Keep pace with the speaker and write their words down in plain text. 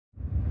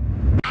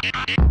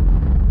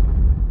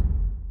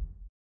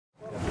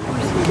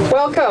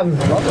Welcome.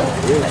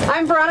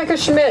 I'm Veronica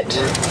Schmidt,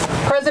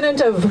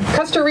 President of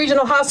Custer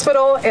Regional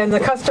Hospital and the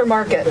Custer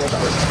Market.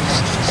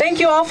 Thank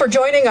you all for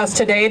joining us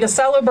today to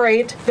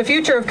celebrate the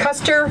future of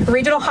Custer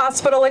Regional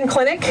Hospital and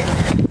Clinic,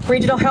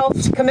 Regional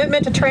Health's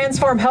commitment to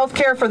transform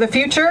healthcare for the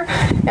future,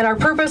 and our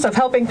purpose of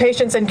helping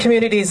patients and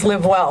communities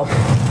live well.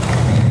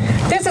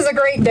 This is a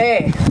great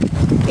day.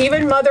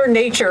 Even Mother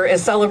Nature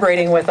is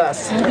celebrating with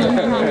us.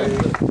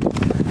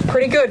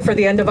 Pretty good for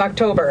the end of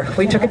October.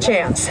 We took a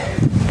chance.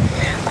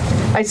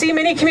 I see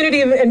many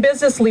community and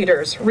business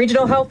leaders,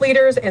 regional health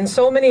leaders, and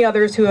so many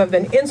others who have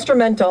been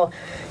instrumental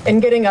in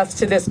getting us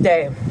to this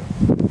day.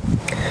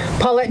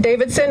 Paulette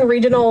Davidson,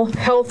 Regional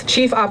Health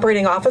Chief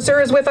Operating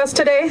Officer, is with us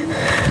today.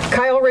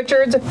 Kyle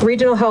Richards,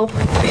 Regional Health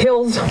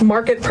Hills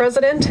Market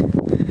President.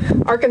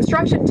 Our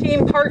construction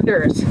team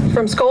partners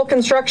from Skull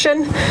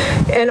Construction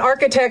and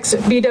Architects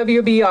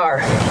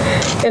BWBR.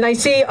 And I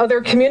see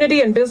other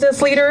community and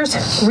business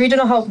leaders,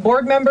 regional health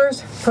board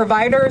members,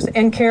 providers,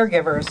 and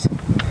caregivers.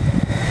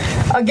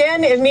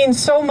 Again, it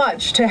means so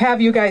much to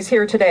have you guys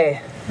here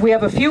today. We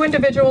have a few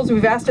individuals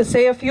we've asked to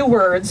say a few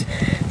words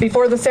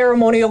before the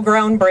ceremonial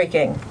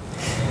groundbreaking.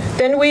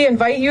 Then we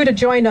invite you to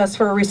join us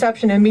for a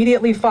reception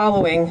immediately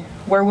following,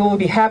 where we will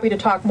be happy to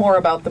talk more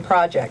about the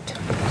project.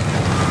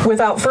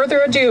 Without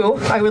further ado,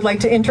 I would like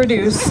to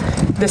introduce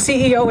the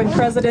CEO and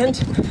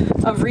President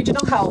of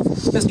Regional Health,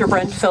 Mr.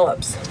 Brent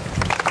Phillips.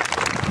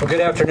 Well, good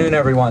afternoon,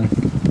 everyone.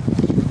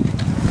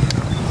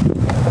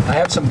 I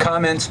have some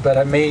comments, but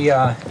I may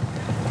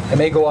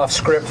go off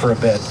script for a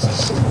bit.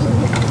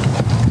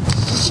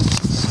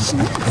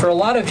 For a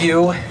lot of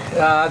you,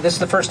 this is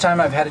the first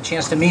time I've had a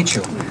chance to meet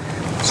you,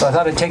 so I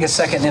thought I'd take a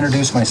second and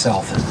introduce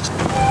myself.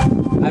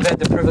 I've had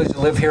the privilege to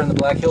live here in the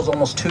Black Hills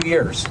almost 2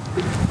 years.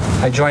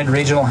 I joined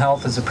Regional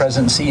Health as the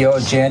President and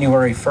CEO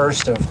January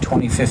 1st of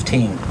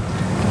 2015.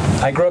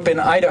 I grew up in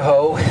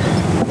Idaho,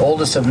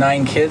 oldest of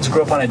 9 kids,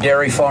 grew up on a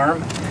dairy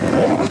farm.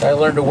 I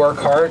learned to work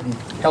hard, and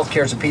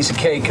healthcare is a piece of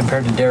cake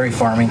compared to dairy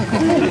farming,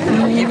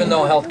 even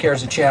though healthcare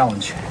is a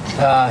challenge.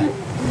 I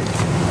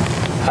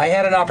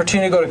had an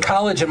opportunity to go to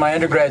college in my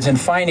undergrads in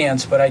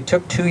finance, but I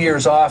took 2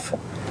 years off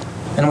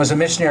and was a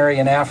missionary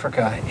in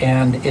Africa,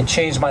 and it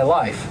changed my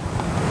life.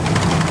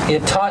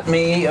 It taught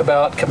me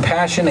about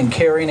compassion and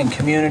caring and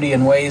community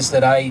in ways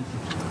that I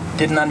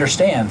didn't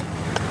understand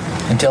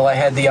until I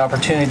had the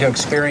opportunity to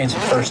experience it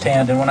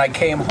firsthand. And when I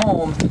came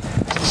home,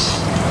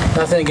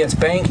 nothing against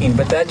banking,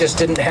 but that just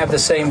didn't have the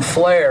same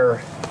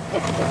flair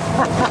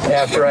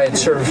after I had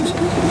served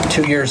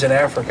 2 years in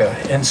Africa.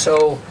 And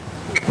so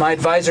my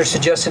advisor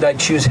suggested I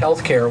choose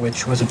healthcare,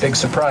 which was a big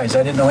surprise.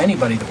 I didn't know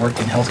anybody that worked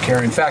in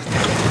healthcare. In fact,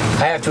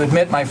 I have to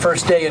admit, my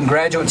first day in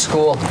graduate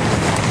school,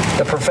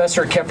 the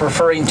professor kept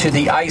referring to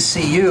the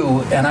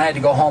ICU, and I had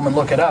to go home and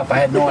look it up. I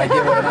had no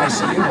idea what an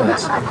ICU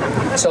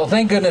was. So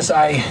thank goodness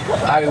I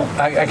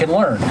can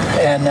learn.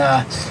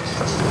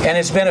 And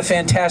it's been a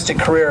fantastic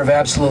career. I've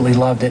absolutely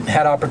loved it.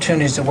 Had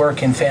opportunities to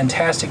work in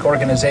fantastic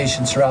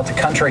organizations throughout the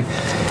country.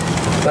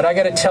 But I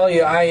got to tell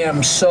you, I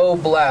am so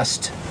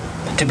blessed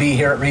to be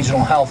here at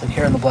Regional Health and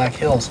here in the Black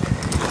Hills.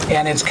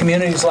 And it's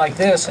communities like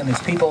this and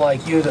it's people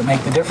like you that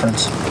make the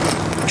difference,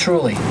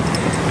 truly.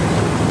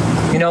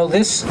 You know,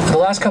 the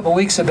last couple of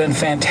weeks have been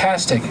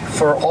fantastic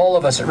for all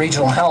of us at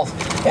Regional Health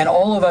and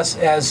all of us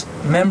as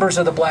members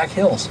of the Black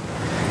Hills.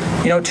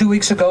 You know, 2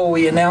 weeks ago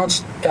we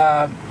announced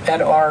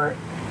at our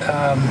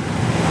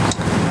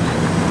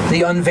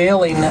the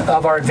unveiling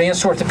of our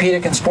Advanced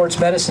Orthopedic and Sports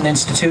Medicine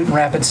Institute in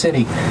Rapid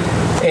City,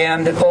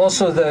 and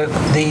also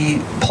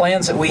the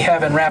plans that we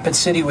have in Rapid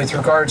City with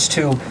regards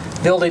to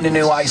building a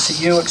new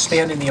ICU,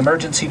 expanding the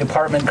emergency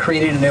department,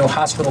 creating a new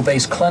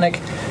hospital-based clinic,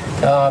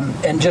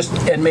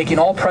 and making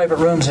all private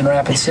rooms in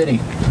Rapid City.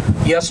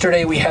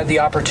 Yesterday we had the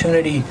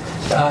opportunity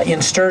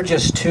in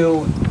Sturgis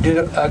to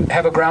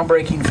have a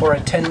groundbreaking for a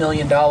 $10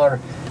 million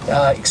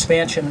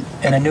expansion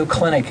and a new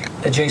clinic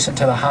adjacent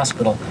to the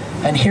hospital.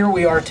 And here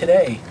we are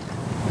today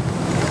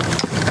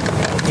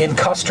in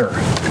Custer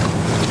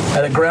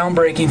at a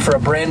groundbreaking for a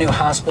brand new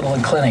hospital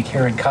and clinic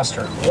here in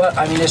Custer.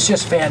 I mean, it's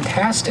just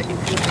fantastic,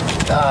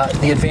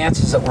 the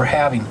advances that we're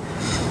having.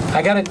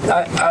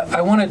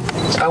 I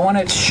want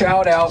to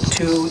shout out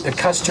to the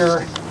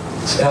Custer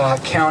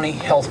County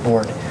Health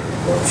Board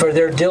for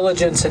their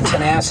diligence and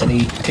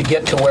tenacity to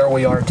get to where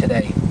we are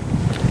today.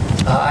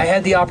 I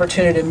had the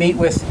opportunity to meet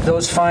with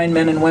those fine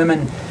men and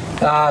women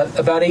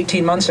about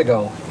 18 months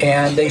ago,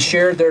 and they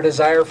shared their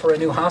desire for a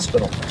new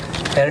hospital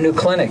and a new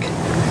clinic,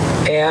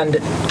 and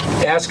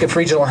asked if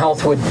Regional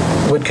Health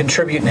would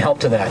contribute and help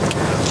to that.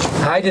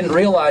 I didn't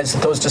realize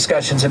that those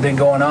discussions had been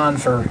going on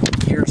for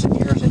years and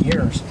years and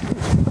years,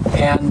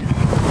 and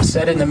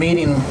said in the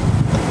meeting,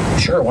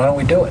 sure, why don't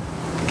we do it?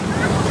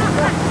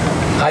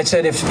 I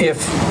said if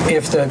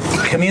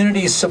the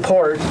community's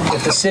support,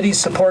 if the city's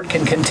support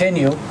can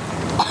continue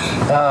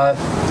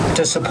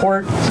to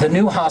support the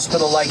new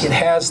hospital like it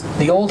has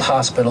the old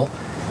hospital,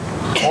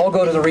 I'll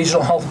go to the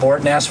Regional Health Board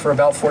and ask for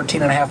about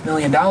 $14.5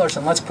 million,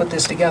 and let's put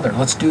this together.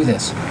 Let's do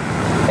this.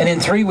 And in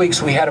 3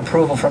 weeks, we had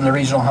approval from the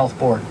Regional Health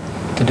Board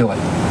to do it.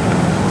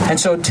 And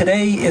so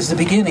today is the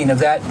beginning of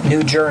that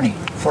new journey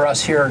for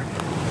us here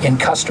in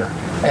Custer.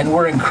 And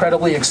we're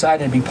incredibly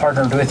excited to be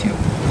partnered with you.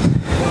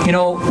 You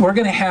know, we're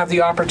going to have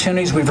the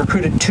opportunities. We've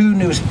recruited 2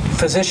 new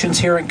physicians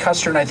here in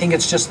Custer, and I think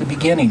it's just the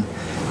beginning.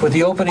 With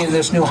the opening of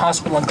this new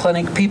hospital and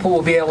clinic, people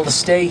will be able to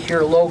stay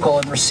here local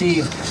and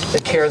receive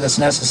the care that's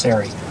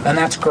necessary. And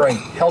that's great.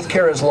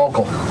 Healthcare is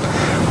local.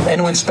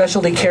 And when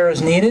specialty care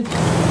is needed,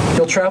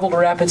 you'll travel to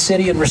Rapid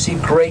City and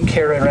receive great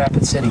care in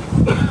Rapid City.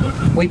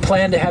 We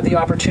plan to have the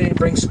opportunity to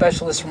bring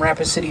specialists from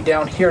Rapid City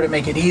down here to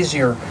make it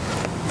easier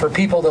for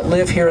people that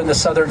live here in the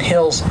Southern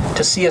Hills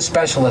to see a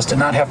specialist and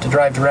not have to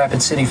drive to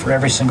Rapid City for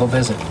every single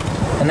visit.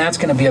 And that's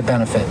going to be a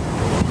benefit.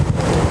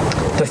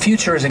 The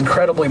future is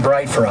incredibly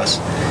bright for us.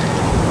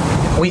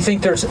 We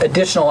think there's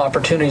additional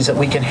opportunities that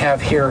we can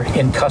have here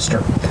in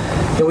Custer.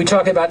 And we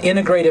talk about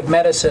integrative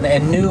medicine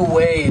and new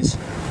ways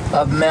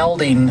of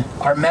melding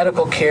our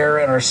medical care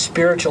and our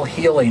spiritual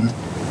healing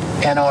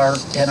and our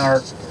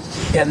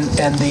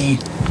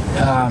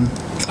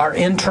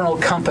internal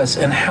compass,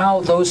 and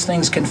how those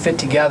things can fit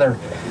together,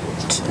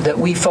 that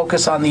we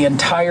focus on the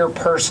entire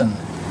person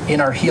in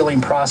our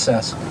healing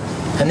process.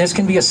 And this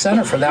can be a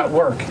center for that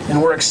work.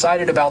 And we're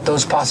excited about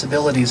those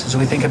possibilities as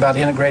we think about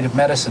integrative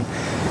medicine.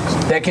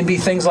 That can be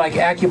things like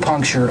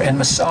acupuncture and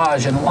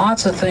massage and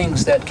lots of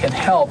things that can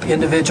help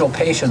individual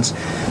patients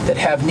that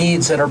have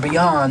needs that are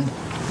beyond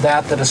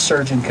that a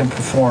surgeon can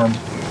perform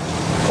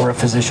or a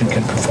physician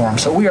can perform.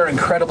 So we are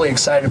incredibly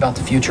excited about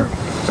the future.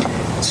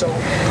 So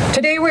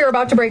today we are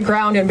about to break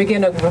ground and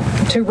begin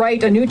to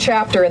write a new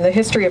chapter in the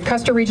history of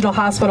Custer Regional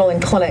Hospital and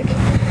Clinic.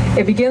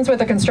 It begins with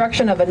the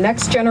construction of a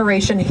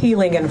next-generation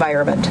healing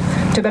environment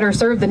to better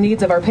serve the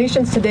needs of our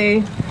patients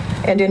today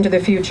and into the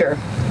future.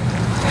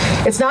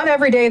 It's not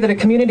every day that a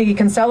community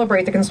can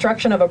celebrate the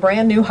construction of a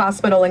brand new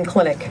hospital and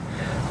clinic.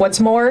 What's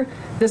more,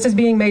 this is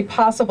being made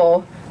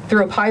possible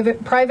through a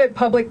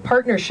private-public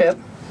partnership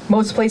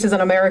most places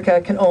in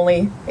America can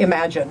only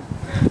imagine,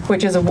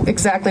 which is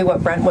exactly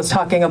what Brent was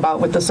talking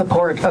about with the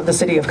support of the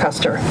City of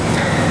Custer.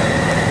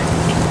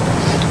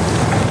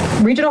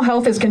 Regional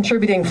Health is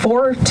contributing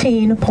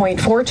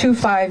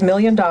 $14.425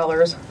 million,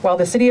 while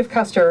the City of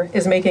Custer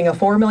is making a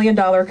 $4 million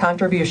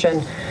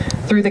contribution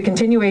through the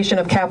continuation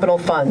of capital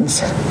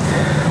funds.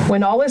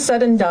 When all is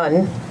said and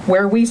done,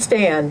 where we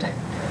stand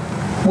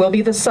will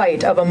be the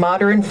site of a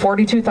modern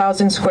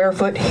 42,000 square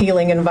foot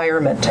healing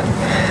environment,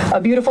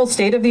 a beautiful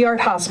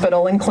state-of-the-art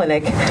hospital and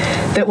clinic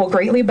that will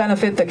greatly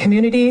benefit the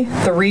community,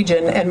 the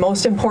region, and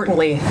most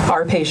importantly,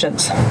 our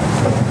patients.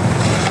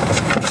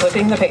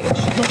 Flipping the page.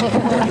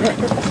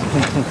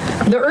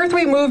 The earth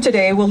we move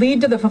today will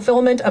lead to the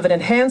fulfillment of an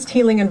enhanced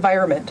healing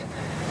environment.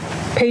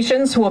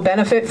 Patients will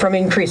benefit from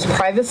increased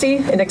privacy,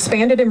 an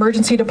expanded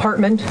emergency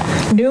department,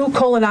 new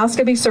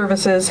colonoscopy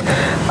services,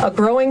 a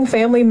growing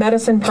family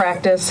medicine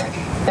practice,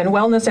 and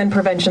wellness and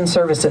prevention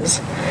services.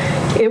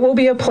 It will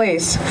be a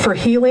place for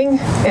healing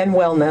and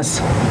wellness.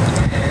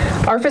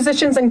 Our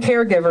physicians and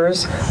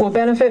caregivers will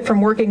benefit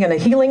from working in a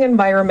healing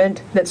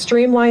environment that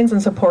streamlines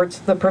and supports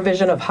the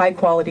provision of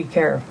high-quality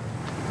care.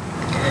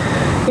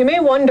 You may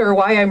wonder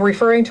why I'm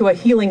referring to a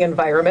healing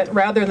environment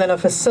rather than a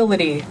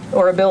facility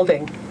or a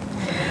building.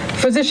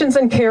 Physicians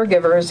and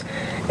caregivers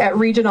at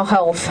Regional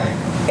Health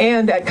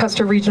and at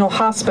Custer Regional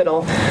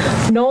Hospital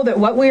know that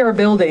what we are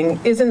building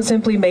isn't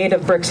simply made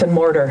of bricks and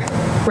mortar.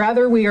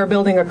 Rather, we are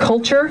building a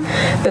culture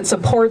that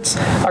supports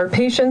our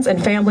patients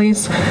and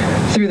families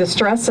through the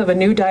stress of a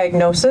new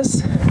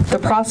diagnosis, the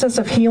process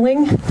of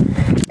healing,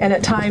 and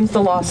at times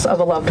the loss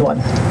of a loved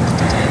one.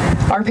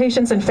 Our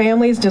patients and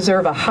families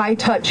deserve a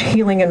high-touch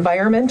healing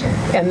environment,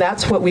 and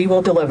that's what we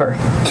will deliver.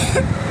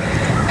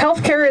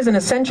 Healthcare is an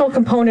essential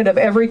component of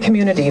every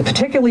community,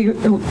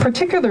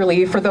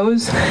 particularly for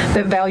those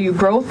that value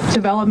growth,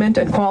 development,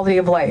 and quality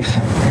of life.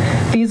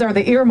 These are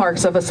the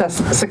earmarks of a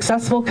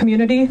successful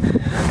community,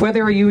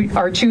 whether you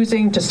are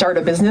choosing to start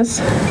a business,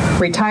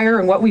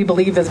 retire in what we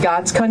believe is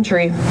God's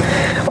country,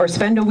 or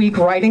spend a week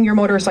riding your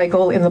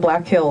motorcycle in the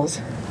Black Hills.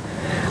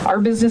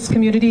 Our business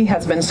community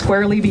has been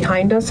squarely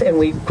behind us, and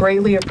we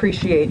greatly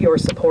appreciate your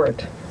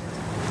support.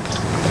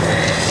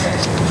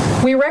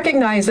 We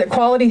recognize that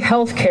quality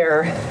health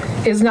care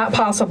is not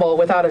possible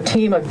without a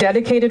team of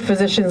dedicated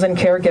physicians and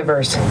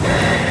caregivers.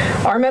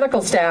 Our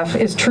medical staff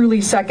is truly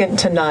second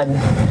to none.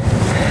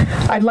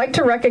 I'd like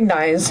to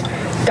recognize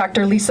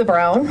Dr. Lisa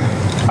Brown,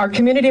 our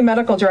community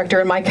medical director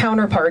and my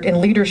counterpart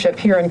in leadership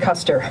here in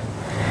Custer.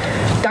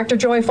 Dr.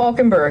 Joy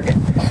Falkenberg,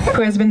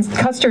 who has been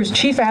Custer's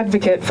chief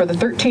advocate for the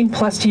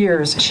 13+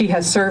 years she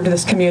has served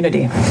this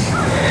community.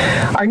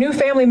 Our new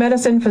family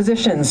medicine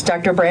physicians,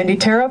 Dr. Brandy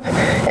Terup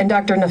and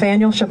Dr.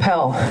 Nathaniel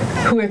Chappelle,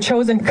 who have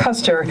chosen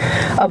Custer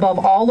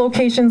above all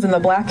locations in the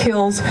Black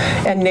Hills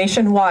and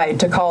nationwide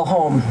to call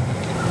home.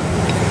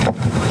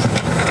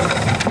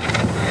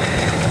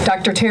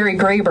 Dr. Terry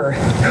Graber,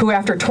 who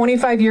after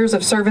 25 years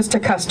of service to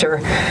Custer,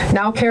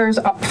 now cares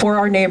for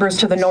our neighbors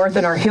to the north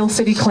in our Hill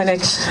City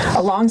Clinic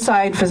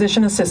alongside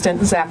physician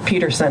assistant Zach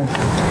Peterson.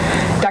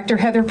 Dr.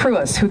 Heather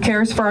Pruis, who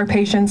cares for our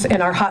patients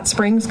in our Hot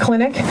Springs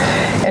Clinic,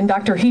 and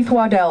Dr. Heath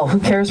Waddell, who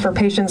cares for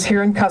patients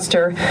here in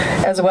Custer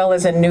as well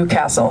as in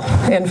Newcastle.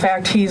 In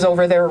fact, he's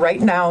over there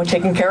right now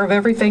taking care of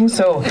everything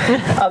so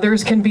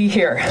others can be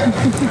here.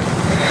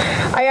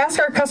 I ask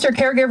our Custer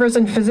caregivers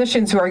and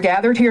physicians who are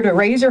gathered here to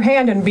raise your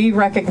hand and be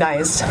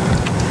recognized.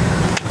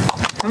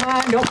 Come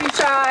on, don't be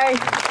shy.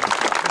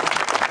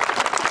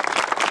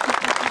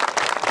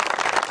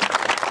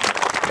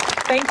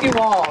 Thank you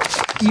all.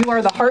 You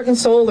are the heart and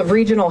soul of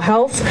regional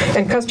health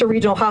and Custer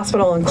Regional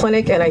Hospital and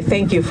Clinic, and I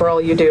thank you for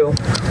all you do.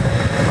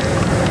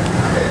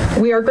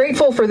 We are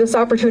grateful for this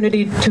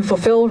opportunity to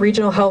fulfill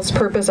Regional Health's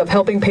purpose of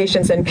helping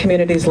patients and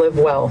communities live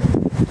well.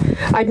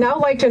 I'd now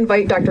like to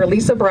invite Dr.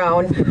 Lisa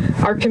Brown,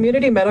 our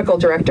Community Medical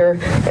Director,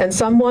 and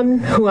someone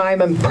who I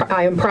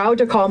am proud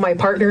to call my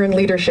partner in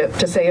leadership,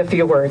 to say a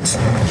few words.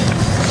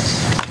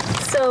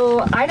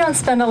 So I don't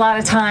spend a lot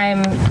of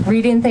time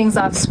reading things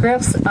off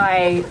scripts.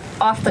 I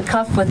off the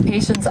cuff with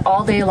patients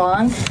all day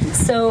long.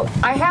 So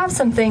I have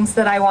some things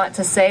that I want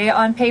to say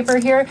on paper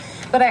here,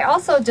 but I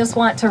also just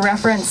want to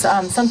reference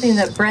something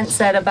that Brent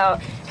said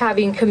about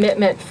having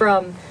commitment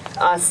from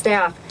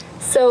staff.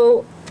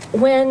 So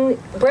when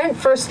Brent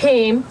first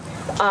came,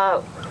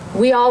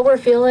 we all were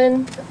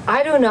feeling,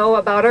 I don't know,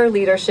 about our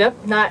leadership,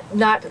 not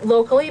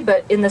locally,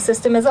 but in the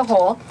system as a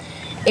whole.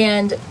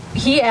 And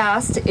he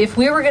asked if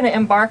we were going to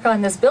embark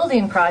on this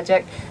building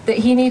project that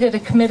he needed a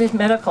committed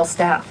medical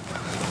staff.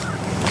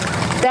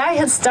 That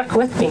has stuck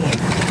with me.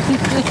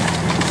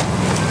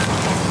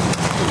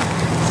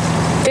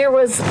 There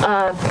was,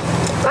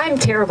 I'm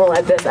terrible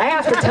at this, I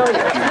have to tell you.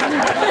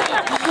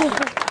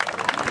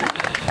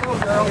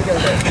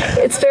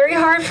 It's very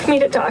hard for me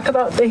to talk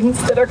about things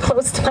that are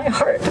close to my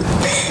heart.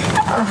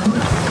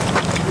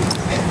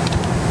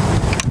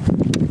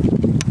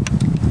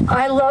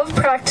 I love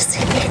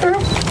practicing here.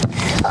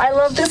 I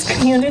love this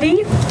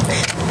community.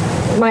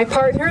 My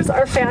partners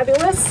are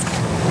fabulous.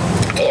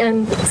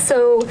 And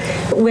so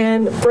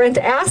when Brent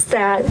asked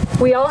that,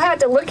 we all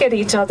had to look at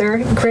each other.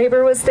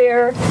 Graber was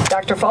there,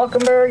 Dr.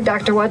 Falkenberg,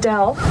 Dr.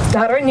 Waddell,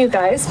 not our new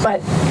guys,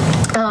 but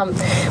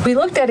we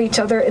looked at each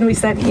other and we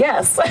said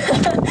yes,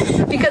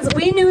 because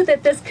we knew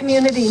that this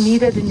community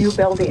needed a new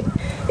building.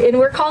 And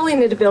we're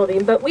calling it a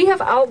building, but we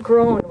have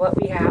outgrown what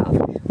we have.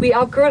 We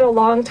outgrew it a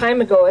long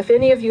time ago. If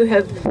any of you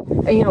have,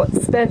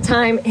 spent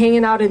time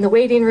hanging out in the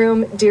waiting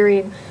room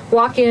during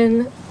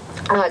walk-in,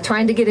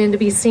 trying to get in to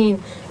be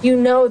seen, you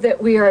know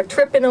that we are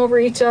tripping over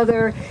each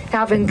other,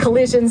 having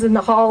collisions in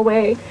the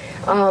hallway.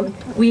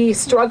 We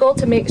struggle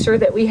to make sure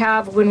that we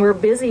have, when we're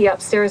busy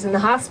upstairs in the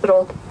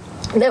hospital,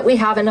 that we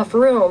have enough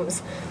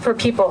rooms for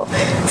people.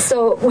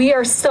 So we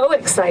are so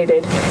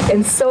excited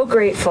and so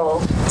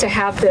grateful to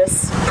have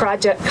this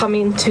project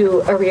coming to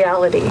a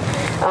reality.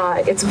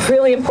 It's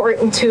really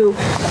important to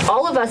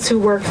all of us who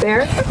work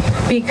there,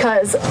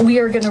 because we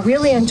are going to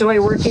really enjoy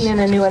working in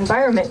a new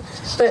environment.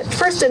 But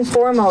first and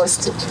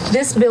foremost,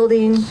 this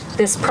building,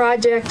 this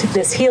project,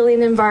 this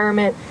healing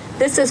environment,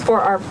 this is for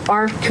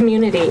our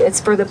community. It's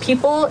for the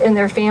people and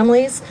their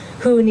families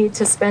who need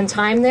to spend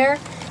time there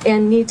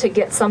and need to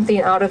get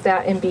something out of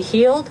that and be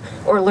healed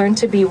or learn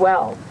to be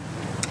well.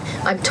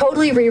 I'm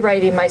totally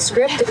rewriting my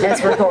script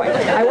as we're going.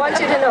 I want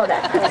you to know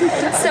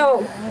that.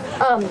 So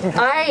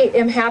I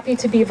am happy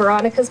to be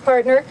Veronica's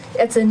partner.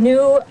 It's a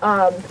new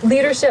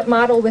leadership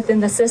model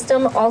within the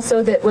system,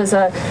 also that was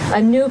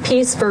a new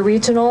piece for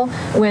regional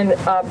when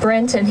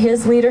Brent and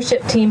his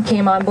leadership team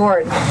came on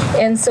board.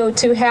 And so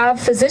to have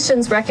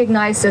physicians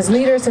recognized as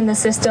leaders in the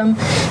system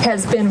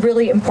has been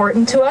really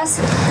important to us.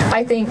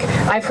 I think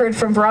I've heard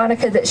from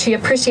Veronica that she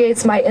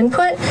appreciates my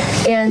input,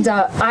 and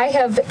I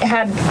have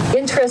had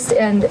interest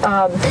and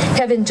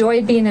have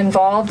enjoyed being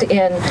involved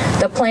in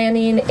the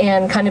planning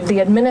and kind of the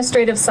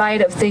administrative side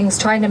of things,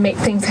 trying to make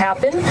things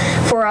happen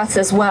for us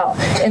as well.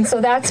 And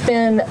so that's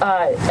been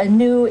a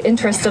new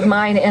interest of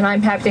mine, and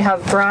I'm happy to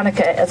have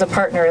Veronica as a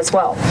partner as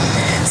well.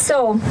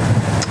 So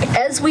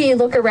as we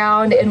look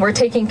around and we're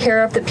taking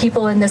care of the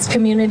people in this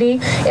community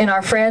and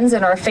our friends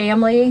and our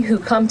family who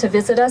come to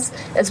visit us,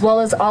 as well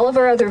as all of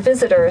our other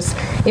visitors,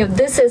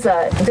 this is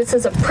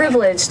a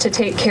privilege to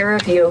take care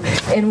of you,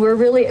 and we're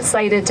really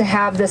excited to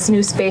have this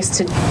new space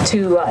to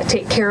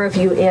take care of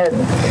you in.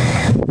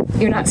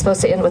 You're not supposed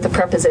to end with a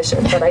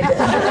preposition, but I did.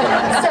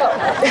 So,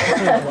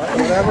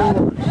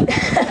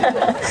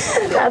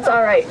 that's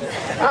all right.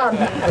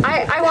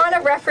 I want to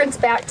reference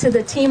back to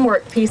the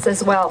teamwork piece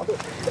as well.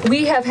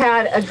 We have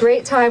had a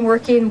great time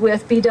working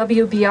with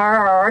BWBR,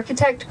 our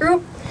architect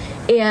group,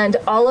 and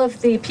all of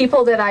the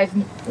people that I've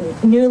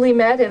newly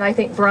met, and I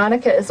think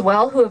Veronica as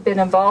well, who have been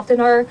involved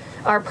in our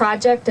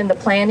project and the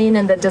planning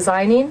and the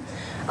designing.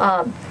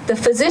 The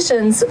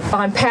physicians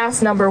on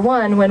pass number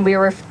 1, when we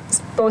were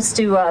supposed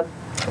to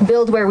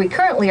build where we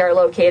currently are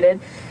located,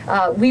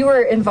 we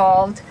were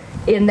involved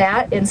in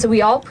that, and so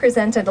we all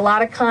presented a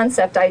lot of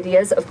concept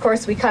ideas. Of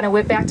course, we kind of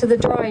went back to the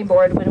drawing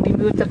board when we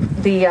moved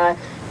the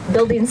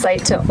building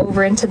site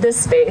over into this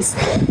space,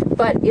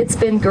 but it's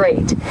been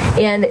great,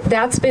 and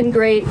that's been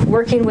great.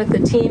 Working with the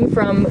team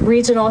from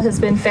regional has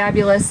been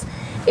fabulous,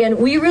 And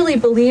we really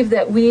believe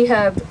that we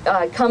have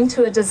come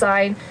to a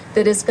design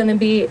that is going to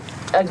be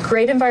a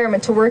great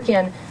environment to work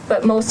in.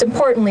 But most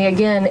importantly,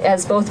 again,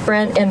 as both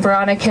Brent and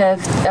Veronica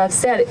have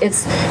said,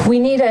 we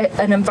need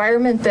an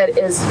environment that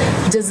is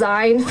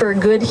designed for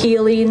good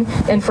healing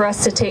and for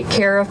us to take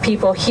care of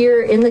people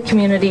here in the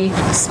community,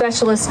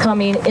 specialists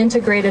coming,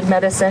 integrated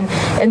medicine,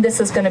 and this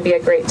is going to be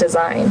a great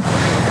design.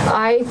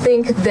 I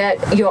think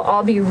that you'll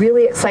all be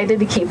really excited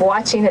to keep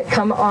watching it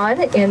come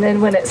on, and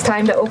then when it's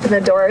time to open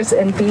the doors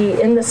and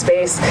be in the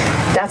space,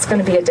 that's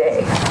going to be a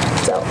day.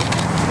 So.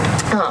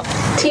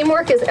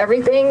 Teamwork is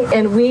everything,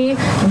 and we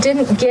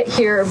didn't get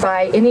here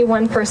by any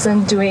one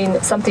person doing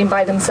something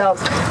by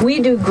themselves. We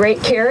do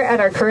great care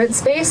at our current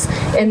space,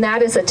 and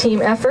that is a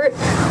team effort.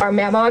 Our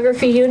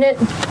mammography unit,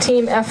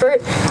 team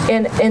effort,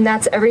 and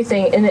that's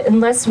everything. And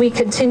unless we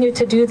continue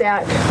to do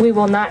that, we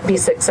will not be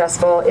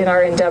successful in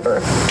our endeavor.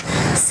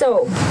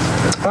 So,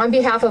 on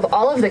behalf of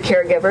all of the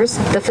caregivers,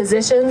 the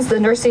physicians, the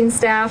nursing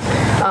staff,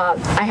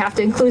 I have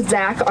to include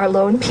Zach, our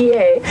lone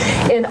PA,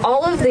 and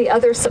all of the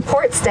other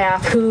support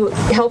staff who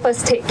help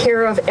us take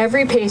care of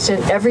every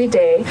patient every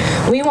day,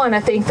 we want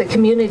to thank the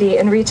community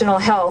and regional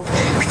health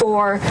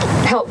for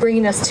help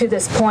bringing us to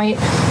this point,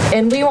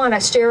 and we want to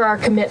share our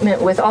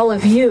commitment with all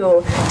of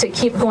you to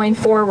keep going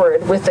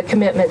forward with the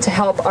commitment to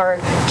help our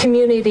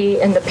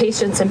community and the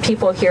patients and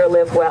people here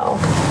live well.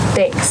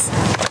 Thanks.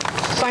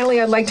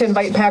 Finally, I'd like to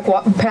invite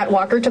Pat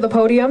Walker to the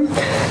podium.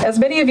 As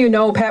many of you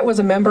know, Pat was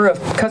a member of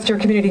Custer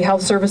Community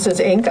Health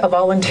Services, Inc., a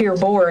volunteer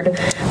board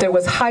that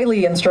was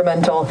highly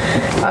instrumental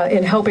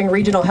in helping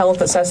regional health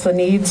assess the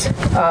needs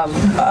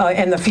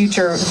and the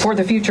future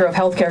of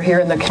healthcare here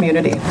in the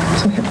community.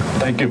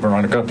 Thank you,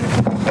 Veronica.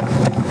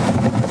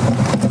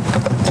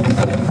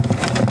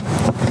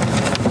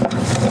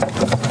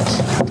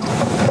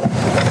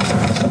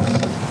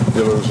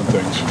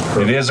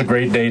 It is a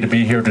great day to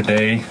be here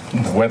today.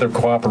 The weather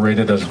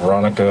cooperated, as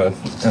Veronica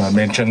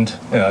mentioned.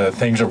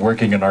 Things are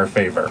working in our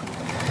favor.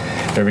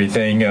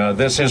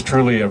 This is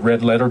truly a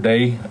red letter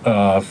day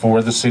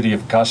for the city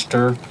of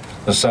Custer,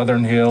 the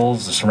Southern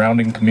Hills, the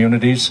surrounding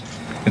communities.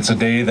 It's a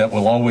day that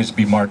will always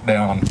be marked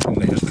down in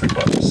the history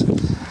books.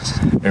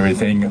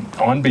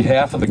 On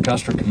behalf of the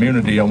Custer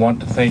community, I want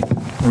to thank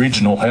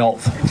Regional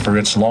Health for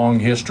its long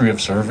history of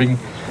serving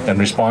and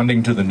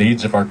responding to the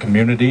needs of our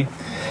community,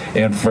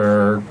 and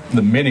for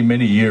the many,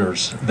 many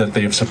years that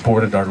they have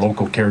supported our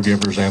local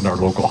caregivers and our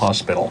local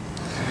hospital.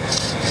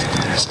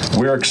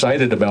 We're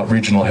excited about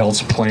Regional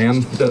Health's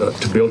plan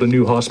to build a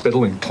new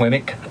hospital and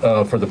clinic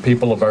for the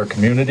people of our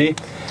community,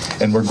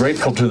 and we're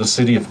grateful to the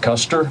City of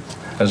Custer,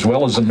 as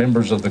well as the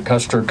members of the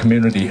Custer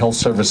Community Health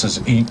Services,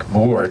 Inc.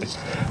 board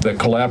that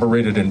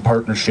collaborated in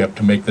partnership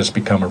to make this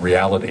become a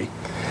reality.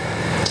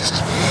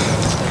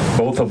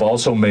 Both have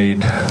also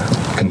made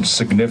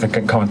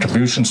significant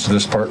contributions to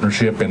this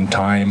partnership in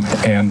time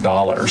and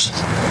dollars.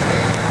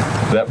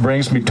 That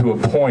brings me to a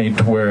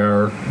point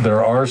where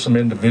there are some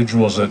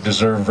individuals that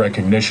deserve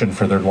recognition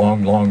for their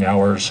long, long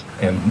hours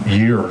and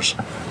years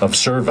of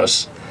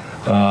service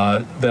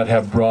that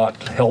have brought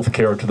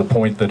healthcare to the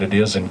point that it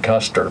is in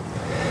Custer.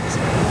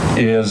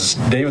 Is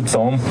David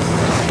Thome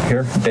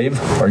here? Dave,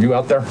 are you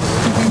out there?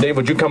 Dave,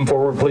 would you come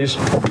forward, please?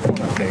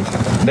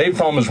 Dave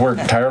Thome has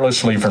worked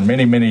tirelessly for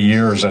many, many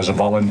years as a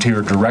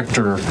volunteer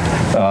director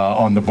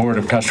on the board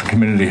of Custer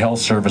Community Health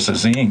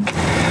Services, Inc.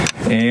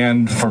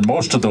 And for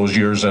most of those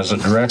years as a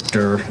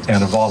director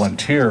and a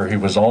volunteer, he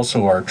was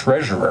also our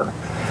treasurer.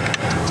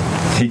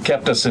 He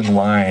kept us in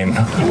line,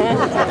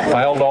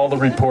 filed all the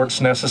reports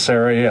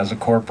necessary as a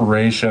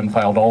corporation,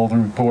 filed all the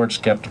reports,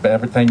 kept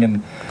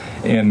everything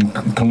in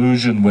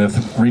collusion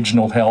with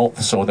Regional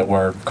Health so that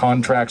our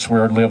contracts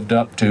were lived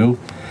up to,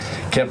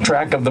 kept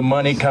track of the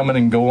money coming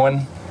and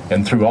going,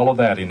 and through all of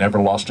that, he never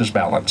lost his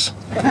balance.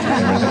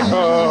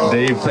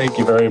 Dave, thank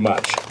you very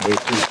much. We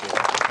appreciate it.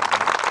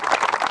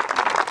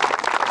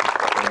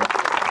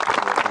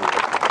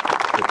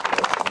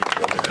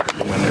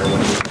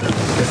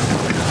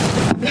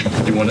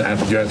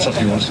 Do you have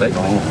something you want to say?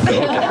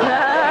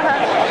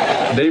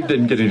 Okay. Dave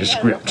didn't get any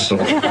script, so.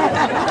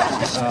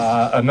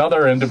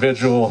 Another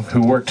individual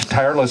who worked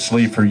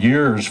tirelessly for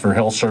years for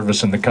health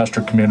service in the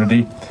Custer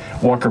community,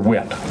 Walker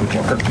Witt.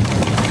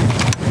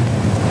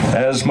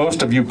 As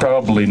most of you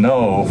probably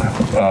know,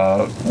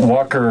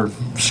 Walker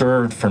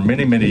served for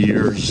many, many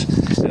years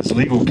as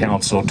legal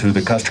counsel to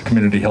the Custer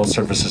Community Health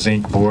Services,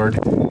 Inc. board,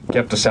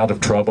 kept us out of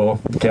trouble,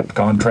 kept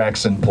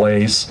contracts in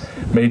place,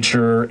 made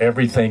sure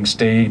everything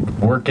stayed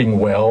working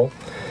well,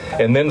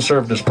 and then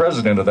served as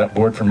president of that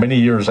board for many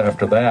years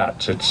after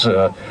that.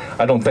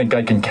 I don't think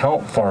I can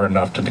count far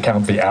enough to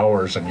count the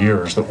hours and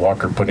years that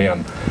Walker put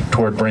in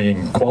toward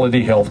bringing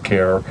quality health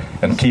care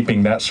and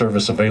keeping that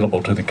service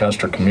available to the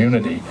Custer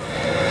community.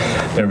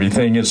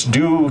 Everything is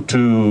due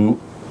to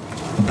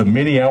the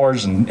many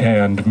hours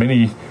and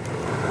many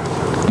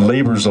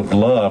labors of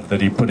love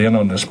that he put in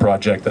on this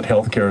project that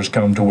healthcare has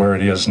come to where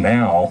it is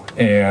now,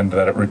 and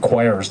that it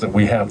requires that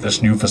we have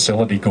this new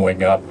facility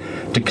going up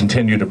to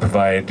continue to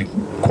provide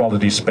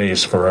quality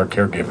space for our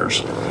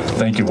caregivers.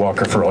 Thank you,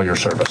 Walker, for all your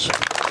service.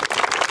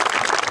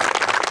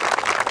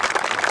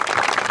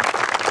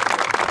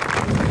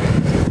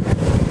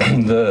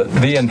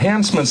 The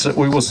enhancements that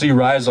we will see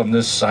rise on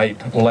this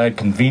site will add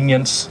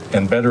convenience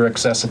and better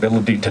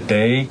accessibility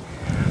today,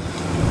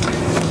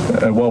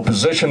 while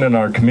positioning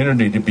our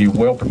community to be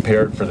well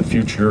prepared for the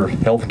future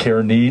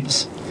healthcare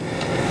needs.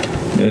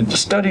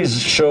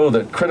 Studies show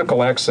that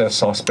critical access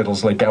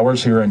hospitals like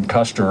ours here in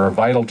Custer are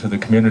vital to the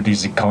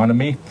community's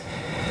economy,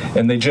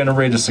 and they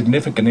generate a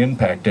significant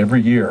impact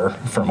every year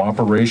from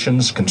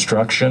operations,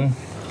 construction,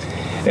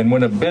 and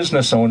when a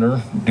business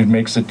owner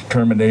makes a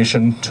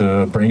determination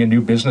to bring a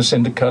new business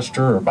into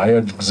Custer or buy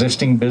an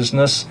existing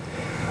business,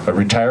 a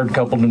retired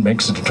couple that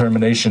makes a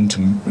determination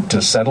to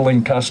settle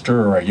in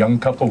Custer, or a young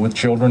couple with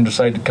children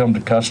decide to come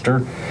to Custer,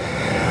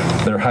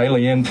 they're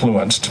highly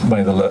influenced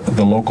by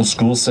the local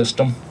school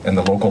system and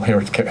the local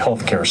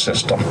healthcare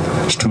system.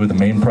 It's two of the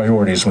main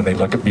priorities when they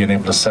look at being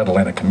able to settle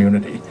in a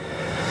community.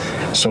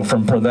 So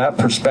from that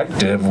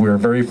perspective, we're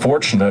very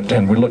fortunate,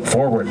 and we look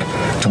forward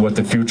to what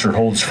the future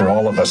holds for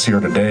all of us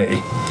here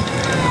today.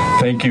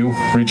 Thank you,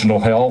 Regional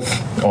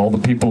Health, all the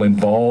people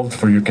involved,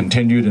 for your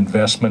continued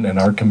investment in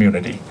our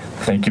community.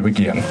 Thank you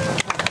again.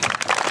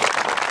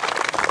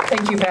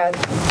 Thank you, Pat.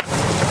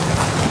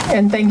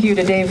 And thank you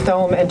to Dave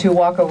Thome and to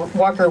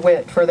Walker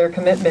Witt for their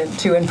commitment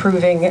to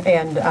improving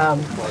and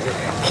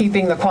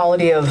keeping the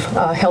quality of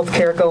health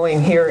care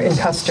going here in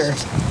Custer.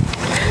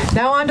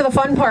 Now on to the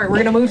fun part.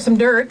 We're going to move some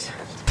dirt.